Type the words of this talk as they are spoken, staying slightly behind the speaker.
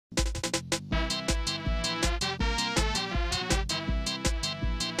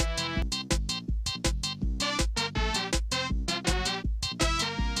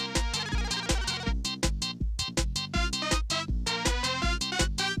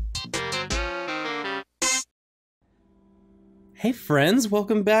Hey friends,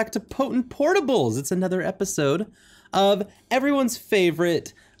 welcome back to Potent Portables. It's another episode of everyone's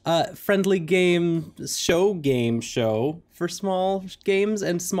favorite friendly game show for small games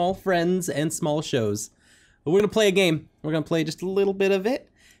and small friends and small shows. But we're gonna play a game. We're gonna play just a little bit of it,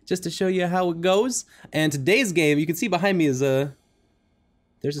 just to show you how it goes. And today's game, you can see behind me is there's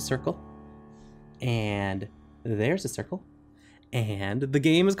a circle, and there's a circle, and the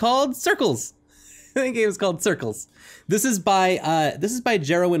game is called Circles. The game is called Circles. This is by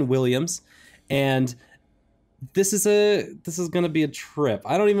Jeroen WIMMERS, and this is gonna be a trip.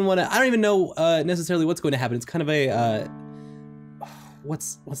 I don't even know necessarily what's going to happen. It's kind of a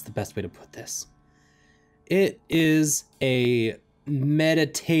what's the best way to put this? It is a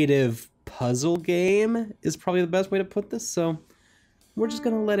meditative puzzle game is probably the best way to put this. So we're just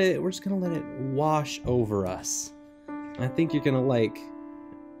gonna let it wash over us. I think you're gonna like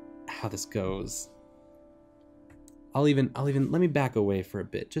how this goes. I'll even let me back away for a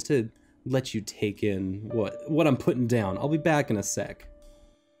bit just to let you take in what I'm putting down. I'll be back in a sec.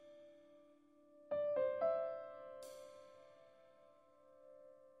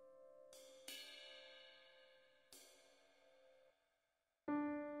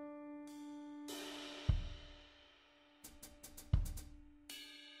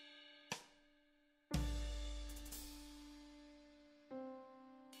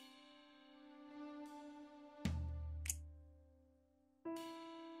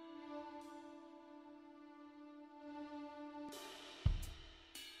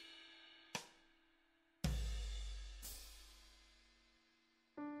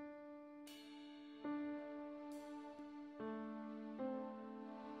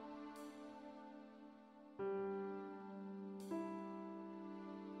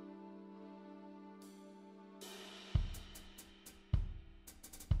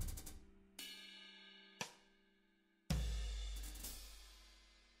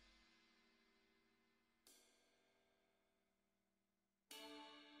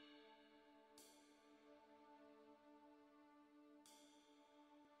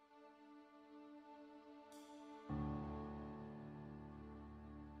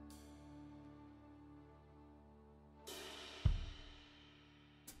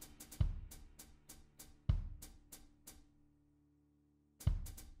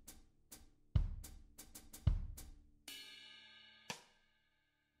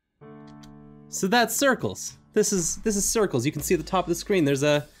 So that's Circles. This is Circles. You can see at the top of the screen there's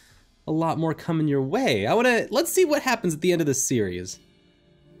a lot more coming your way. Let's see what happens at the end of this series.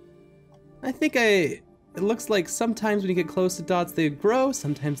 It looks like sometimes when you get close to dots they grow,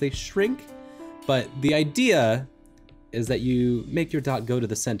 sometimes they shrink, but the idea is that you make your dot go to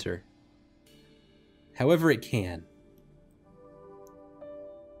the center. However it can.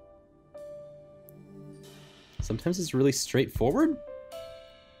 Sometimes it's really straightforward.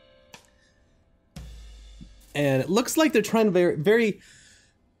 And it looks like they're trying to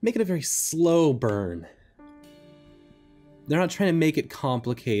make it a very slow burn. They're not trying to make it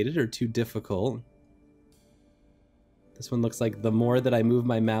complicated or too difficult. This one looks like the more that I move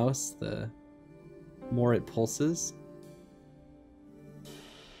my mouse, the more it pulses.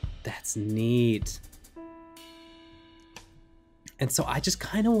 That's neat. And so I just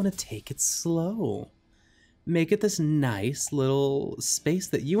kind of want to take it slow. Make it this nice little space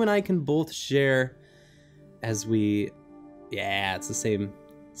that you and I can both share as yeah, it's the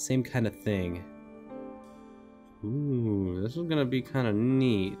same kind of thing. Ooh, this is gonna be kind of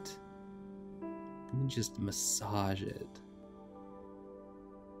neat. Let me just massage it.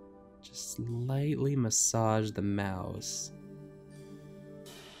 Just lightly massage the mouse.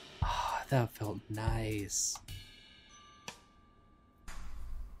 Ah, that felt nice.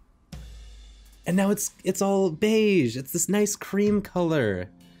 And now it's all beige. It's this nice cream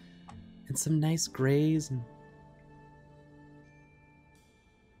color. And some nice grays and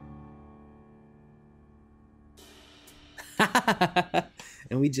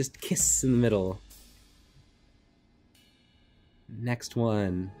and we just kiss in the middle. Next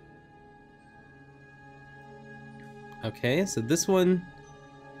one. Okay, so this one,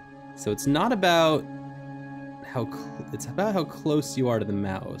 so it's not about it's about how close you are to the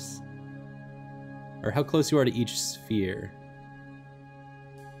mouse, or how close you are to each sphere.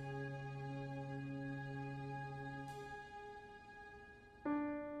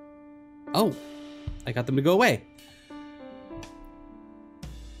 Oh, I got them to go away.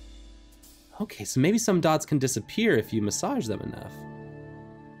 Okay, so maybe some dots can disappear if you massage them enough.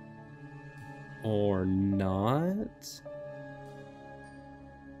 Or not.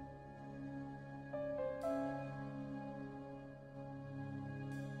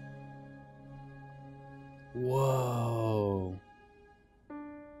 Whoa.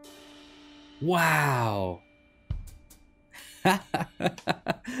 Wow.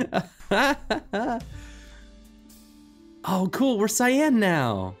 Oh, cool, we're cyan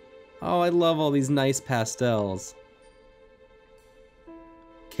now. Oh, I love all these nice pastels.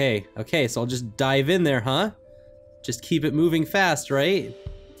 Okay, so I'll just dive in there, huh? Just keep it moving fast, right?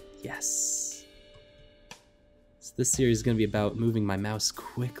 Yes. So this series is gonna be about moving my mouse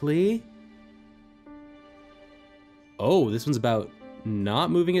quickly. Oh, this one's about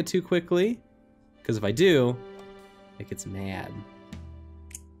not moving it too quickly. Because if I do, it gets mad.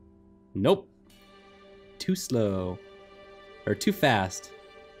 Nope. Too slow. Or too fast.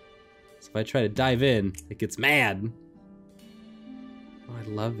 So if I try to dive in, it gets mad. Oh, I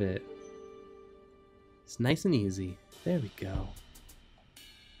love it. It's nice and easy. There we go.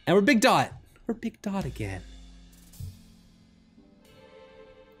 And we're Big Dot. We're Big Dot again.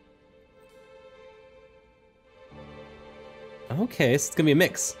 Okay, so it's gonna be a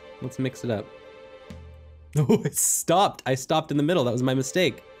mix. Let's mix it up. Oh, it stopped. I stopped in the middle. That was my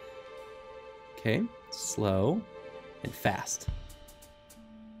mistake. Okay, slow and fast.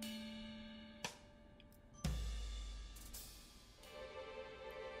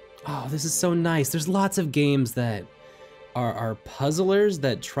 Oh, this is so nice. There's lots of games that are puzzlers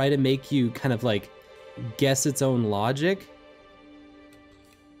that try to make you kind of like guess its own logic.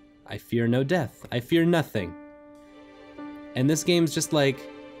 I fear no death. I fear nothing. And this game's just like,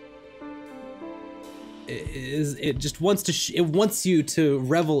 it just wants to it wants you to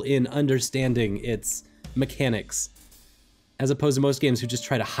revel in understanding its mechanics, as opposed to most games who just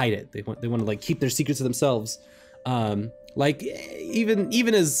try to hide it. They want to like keep their secrets to themselves. Like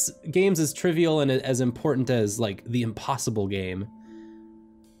even as games as trivial and as important as like the Impossible game,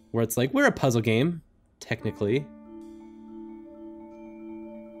 where it's like, we're a puzzle game, technically.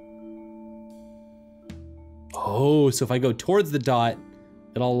 Oh, so if I go towards the dot,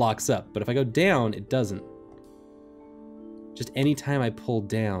 it all locks up, but if I go down, it doesn't. Just any time I pull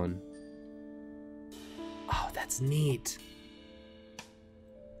down. Oh, that's neat.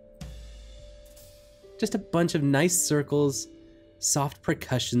 Just a bunch of nice circles, soft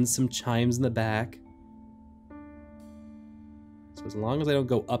percussion, some chimes in the back. So as long as I don't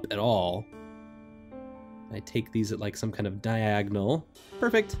go up at all, I take these at like some kind of diagonal.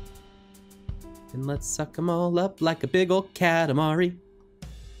 Perfect. And let's suck them all up like a big old catamari.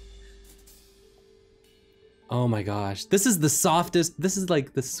 Oh my gosh, this is the softest, this is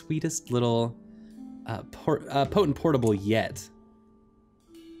like the sweetest little potent portable yet.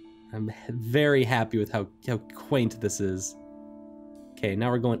 I'm very happy with how quaint this is. Okay,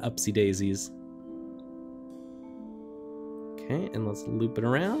 now we're going upsy daisies. Okay, and let's loop it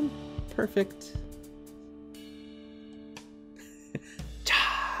around. Perfect.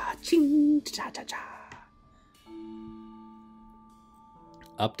 Cha, ching, cha, cha, cha.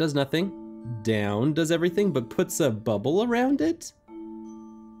 Up does nothing. Down does everything, but puts a bubble around it?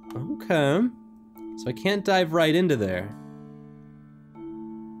 Okay. So I can't dive right into there.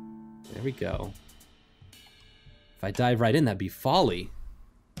 There we go. If I dive right in, that'd be folly.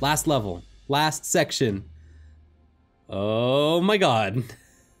 Last level. Last section. Oh my god.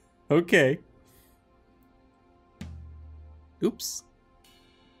 Okay. Oops.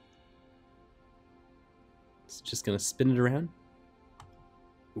 It's just gonna spin it around.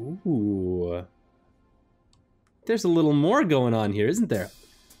 Ooh. There's a little more going on here, isn't there?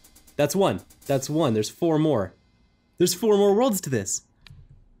 That's one. That's one. There's 4 more. There's 4 more worlds to this.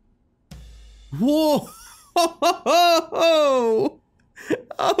 Whoa!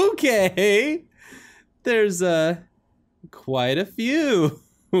 Okay. There's quite a few.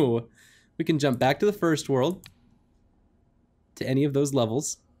 We can jump back to the first world, to any of those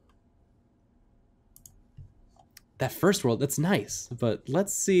levels. That first world, that's nice, but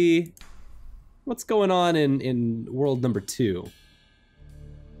let's see what's going on in world number 2.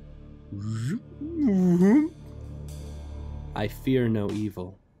 I fear no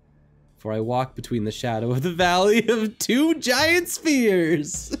evil, for I walk between the shadow of the valley of 2 giant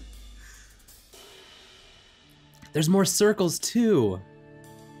spheres. There's more circles too.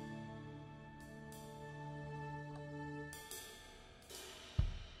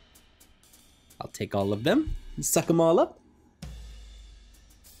 I'll take all of them and suck them all up.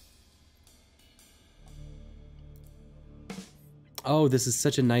 Oh, this is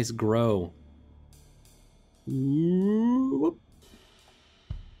such a nice grow.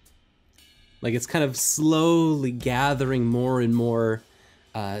 Like it's kind of slowly gathering more and more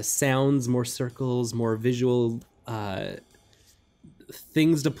sounds, more circles, more visual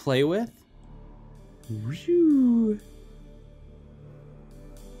things to play with.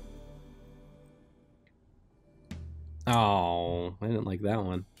 Oh, I didn't like that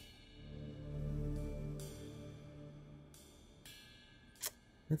one.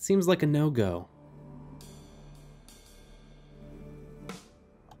 That seems like a no-go.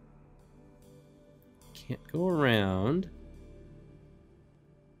 Can't go around.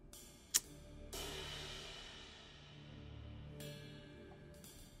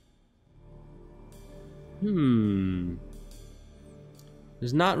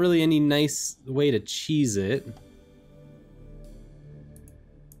 There's not really any nice way to cheese it.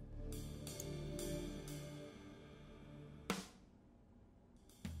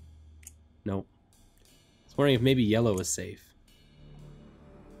 Nope. I was wondering if maybe yellow was safe.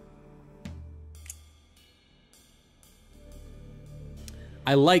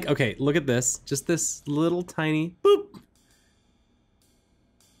 I like, okay, look at this. Just this little tiny boop.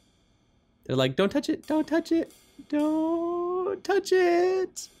 They're like, don't touch it, don't touch it, don't touch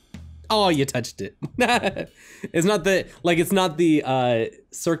it. Oh, you touched it. It's not the, like, it's not the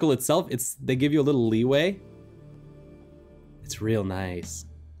circle itself. It's, they give you a little leeway. It's real nice.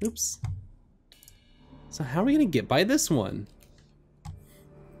 Oops. So how are we gonna get by this one?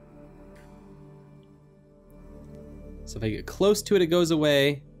 So if I get close to it, it goes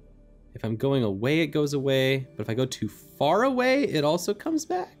away. If I'm going away, it goes away. But if I go too far away, it also comes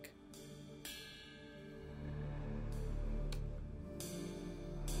back.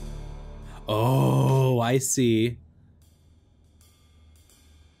 Oh, I see.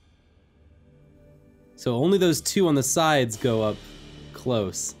 So only those two on the sides go up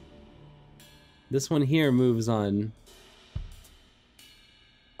close. This one here moves on.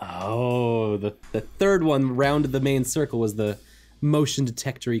 Oh, the third one round the main circle was the motion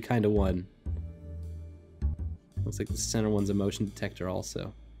detector-y kind of one. Looks like the center one's a motion detector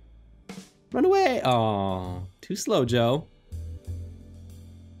also. Run away! Oh, too slow, Joe.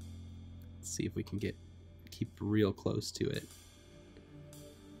 Let's see if we can keep real close to it.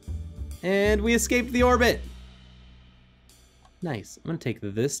 And we escaped the orbit! Nice. I'm gonna take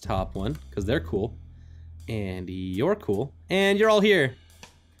this top one, because they're cool. And you're cool. And you're all here.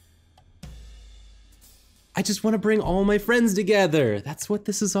 I just want to bring all my friends together. That's what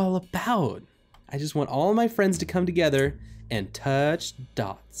this is all about. I just want all my friends to come together and touch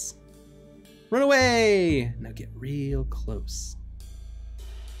dots. Run away! Now get real close.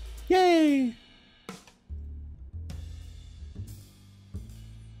 Yay!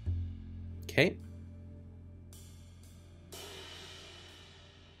 Okay.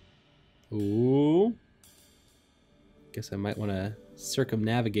 Ooh. Guess I might want to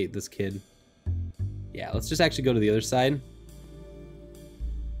circumnavigate this kid. Yeah, let's just actually go to the other side.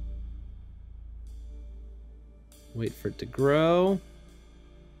 Wait for it to grow.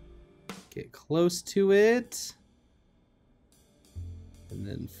 Get close to it. And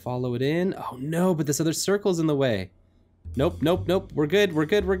then follow it in. Oh no, but this other circle's in the way. Nope, nope, nope. We're good, we're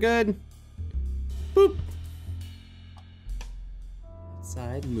good, we're good. Boop.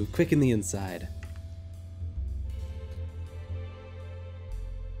 Outside, move quick in the inside.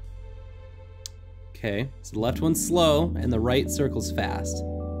 Okay, so the left one's slow and the right circle's fast.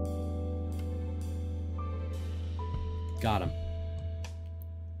 Got him.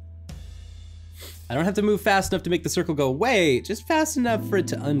 I don't have to move fast enough to make the circle go away, just fast enough for it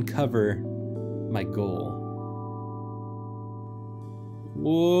to uncover my goal.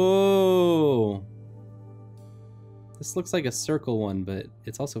 Whoa. This looks like a circle one, but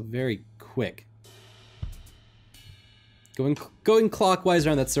it's also very quick. Going clockwise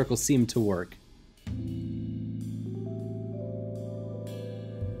around that circle seemed to work.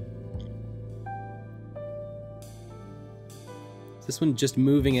 This one just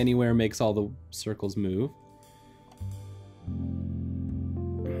moving anywhere makes all the circles move.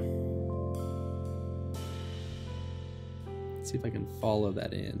 Let's see if I can follow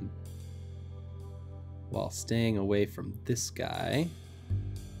that in while staying away from this guy.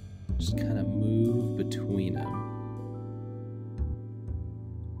 Just kind of move between them.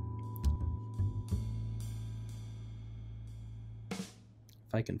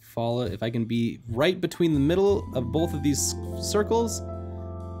 If I can follow, if I can be right between the middle of both of these circles,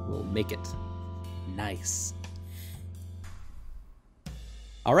 we'll make it. Nice.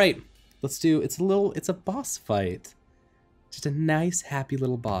 All right, let's do, it's a boss fight. Just a nice, happy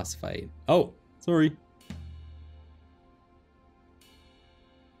little boss fight. Oh, sorry.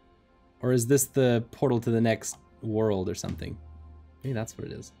 Or is this the portal to the next world or something? Maybe that's what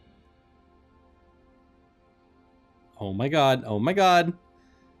it is. Oh my god, oh my god.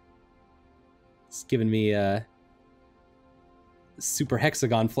 It's giving me super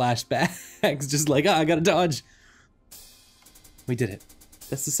hexagon flashbacks. Just like, I gotta dodge. We did it.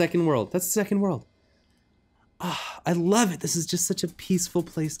 That's the second world. That's the second world. Ah, I love it. This is just such a peaceful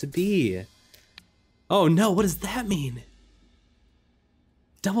place to be. Oh no, what does that mean?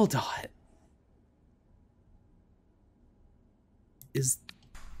 double dot. Is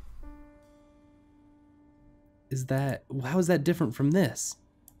that, how is that different from this?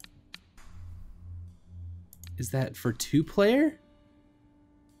 Is that for 2-player?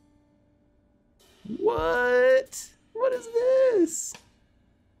 What? What is this?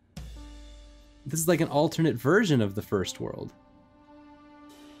 This is like an alternate version of the first world,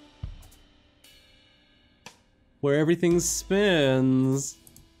 where everything spins.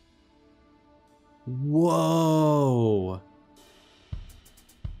 Whoa.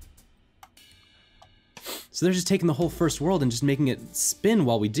 So they're just taking the whole first world and just making it spin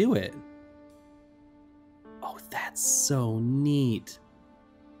while we do it. Oh, that's so neat.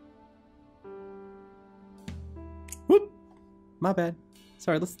 Whoop. My bad.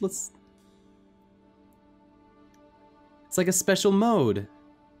 Sorry, let's. It's like a special mode.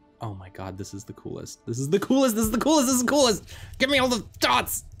 Oh my god, this is the coolest. This is the coolest, this is the coolest, this is the coolest! Give me all the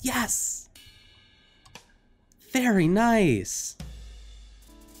dots! Yes! Very nice.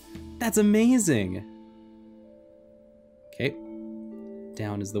 That's amazing. Okay.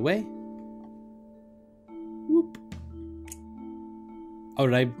 Down is the way. Whoop. Oh,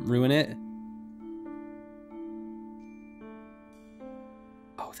 did I ruin it?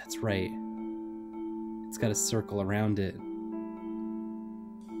 Oh, that's right. It's got a circle around it.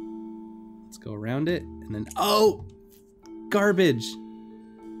 Let's go around it, and then, oh! Garbage!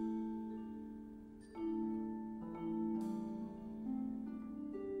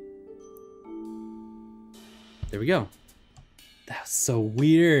 There we go. That was so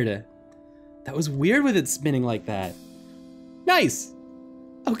weird. That was weird with it spinning like that. Nice!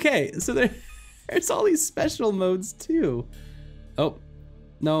 Okay, so there's all these special modes too. Oh,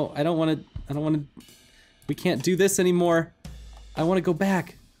 no, I don't wanna, we can't do this anymore. I wanna go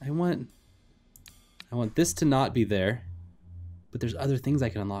back. I want this to not be there, but there's other things I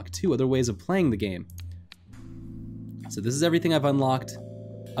can unlock too, other ways of playing the game. So this is everything I've unlocked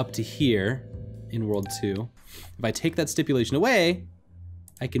up to here in World 2. If I take that stipulation away,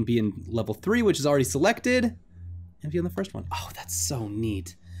 I can be in level 3, which is already selected, and be on the first one. Oh, that's so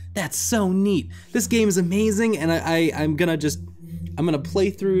neat. That's so neat. This game is amazing, and I'm gonna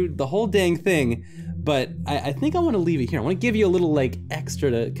play through the whole dang thing, but I think I wanna leave it here. I wanna give you a little like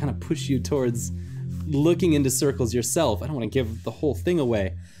extra to kind of push you towards looking into circles yourself. I don't wanna give the whole thing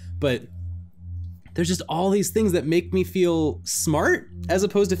away, but there's just all these things that make me feel smart, as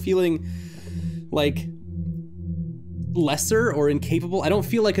opposed to feeling like lesser or incapable. I don't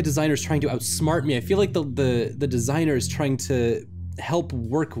feel like a designer is trying to outsmart me. I feel like the designer is trying to help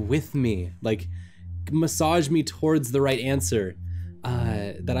work with me, like massage me towards the right answer.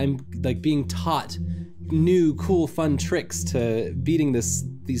 That I'm like being taught new, cool, fun tricks to beating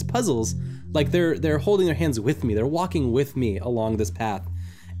these puzzles. Like they're holding their hands with me. They're walking with me along this path,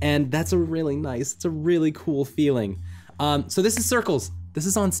 and that's a really nice. It's a really cool feeling. So this is Circles. This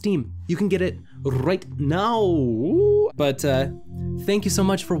is on Steam. You can get it right now. But thank you so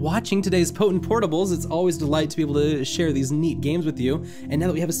much for watching today's Potent Portables. It's always a delight to be able to share these neat games with you. And now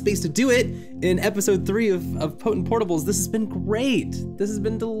that we have a space to do it in episode 3 of Potent Portables, this has been great. This has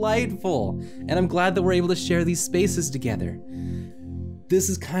been delightful. And I'm glad that we're able to share these spaces together. This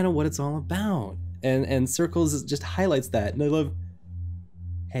is kind of what it's all about. And Circles just highlights that. And I love,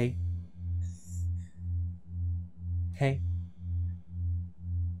 hey. Hey.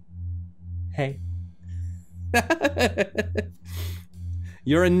 Hey.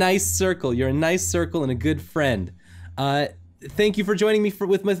 You're a nice circle. You're a nice circle and a good friend. Thank you for joining me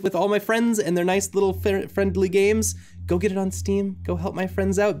with all my friends and their nice little friendly games. Go get it on Steam. Go help my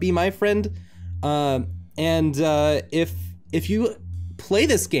friends out. Be my friend. If you play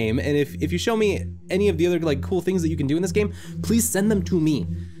this game and if you show me any of the other like cool things that you can do in this game, please send them to me.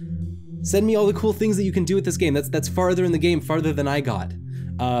 Send me all the cool things that you can do with this game. That's farther in the game, farther than I got.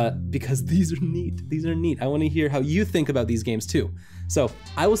 Because these are neat. These are neat. I want to hear how you think about these games too. So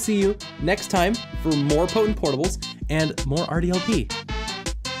I will see you next time for more Potent Portables and more RDLP.